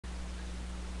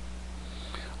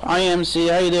Hi MC,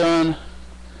 how you doing?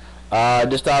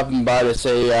 Just stopping by to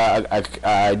say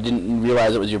I didn't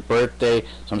realize it was your birthday,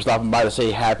 so I'm stopping by to say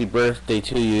happy birthday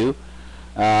to you.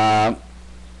 Uh,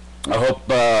 I hope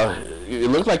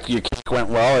it looked like your cake went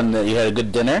well and that you had a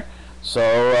good dinner. So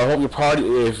I hope your party.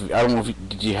 If I don't know if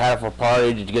did you have a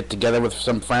party? Did you get together with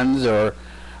some friends or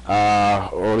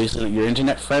at least your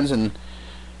internet friends and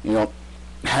you know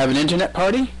have an internet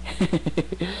party?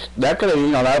 That could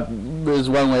have that is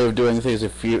one way of doing things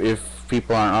if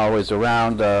people aren't always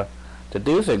around to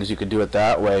do things. You could do it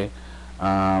that way.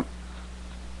 Um,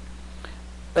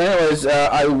 Anyways,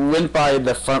 I went by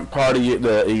the front part of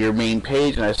your main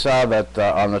page, and I saw that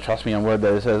on the Trust Me on Word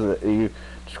that it says that you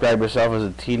describe yourself as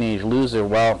a teenage loser.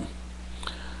 Well,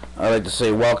 I like to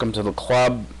say welcome to the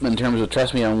club. In terms of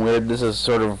Trust Me on Word, this is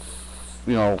sort of,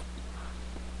 you know,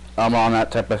 I'm on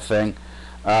that type of thing.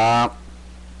 Uh,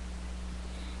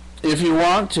 if you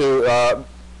want to,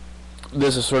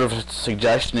 this is sort of a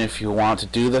suggestion if you want to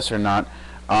do this or not.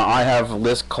 I have a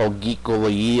list called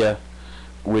Geekologia,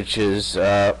 which is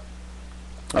a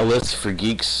list for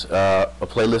geeks, a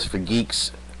playlist for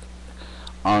geeks.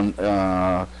 On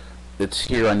It's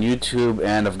here on YouTube,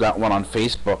 and I've got one on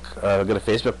Facebook. I've got a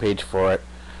Facebook page for it.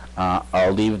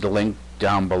 I'll leave the link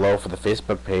down below for the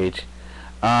Facebook page.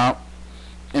 And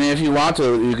if you want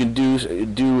to, you can do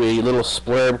a little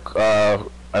splurb.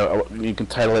 You can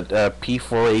title it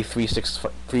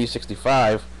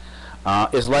P4A-365.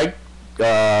 It's like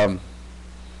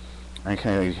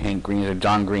Hank Green's or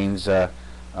John Green's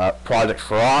Project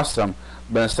for Awesome,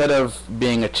 but instead of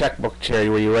being a checkbook charity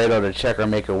where you write out a check or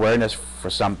make awareness for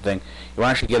something, you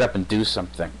actually get up and do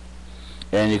something.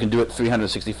 And you can do it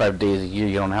 365 days a year.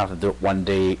 You don't have to do it one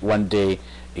day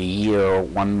a year or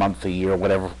 1 month a year or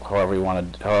whatever, however you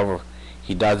want to, however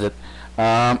he does it.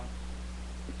 And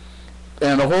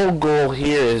the whole goal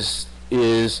here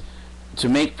is to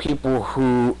make people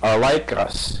who are like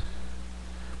us,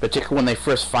 particularly when they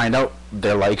first find out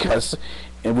they're like us,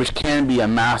 and which can be a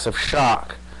massive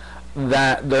shock,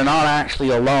 that they're not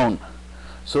actually alone.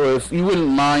 So if you wouldn't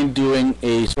mind doing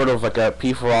a sort of like a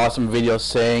P4Awesome video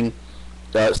saying,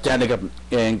 standing up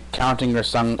and counting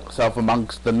yourself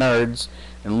amongst the nerds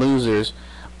and losers,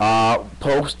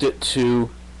 post it to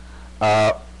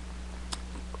your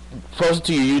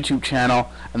YouTube channel,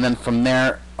 and then from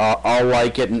there I'll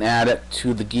like it and add it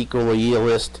to the Geekologia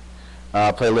list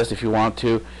playlist if you want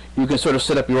to. You can sort of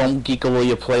set up your own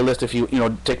Geekologia playlist if you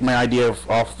take my idea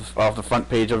off the front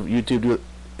page of YouTube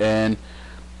and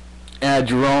add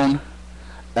your own,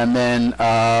 and then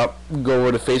go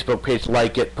over to the Facebook page,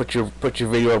 like it, put your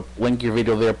video, link your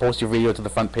video there, post your video to the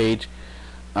front page,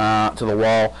 to the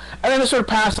wall, and then just sort of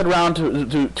pass it around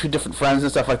to different friends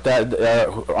and stuff like that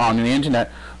on the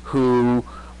internet who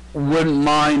wouldn't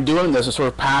mind doing this and sort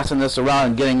of passing this around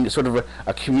and getting sort of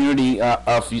a community of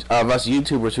us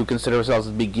YouTubers who consider ourselves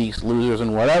to be geeks, losers,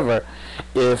 and whatever.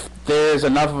 If there's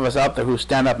enough of us out there who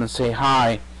stand up and say,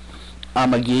 "Hi,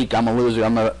 I'm a geek, I'm a loser,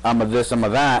 I'm a this, I'm a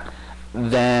that,"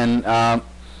 then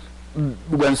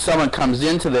when someone comes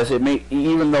into this, it may,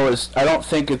 even though I don't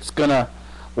think it's gonna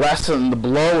lessen the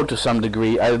blow to some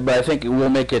degree, but I think it will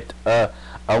make it a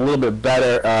little bit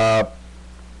better.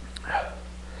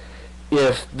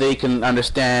 If they can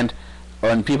understand,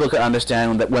 and people can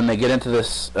understand that when they get into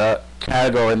this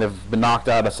category and they've been knocked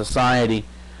out of society,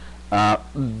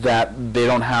 that they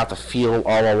don't have to feel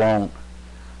all alone.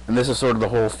 And this is sort of the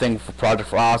whole thing for Project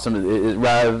for Awesome.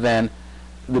 Rather than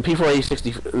the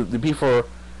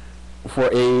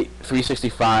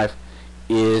P4A-365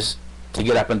 is to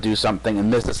get up and do something,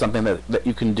 and this is something that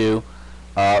you can do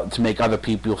to make other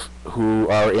people who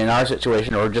are in our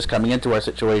situation or just coming into our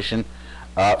situation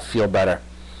feel better.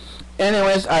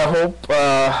 Anyways, I hope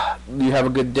you have a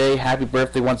good day. Happy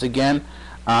birthday once again.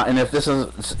 And if this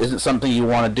isn't something you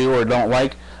want to do or don't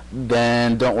like,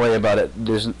 then don't worry about it.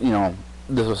 There's,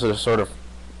 this was sort of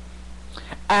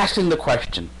asking the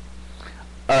question.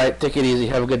 Alright, take it easy.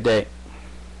 Have a good day.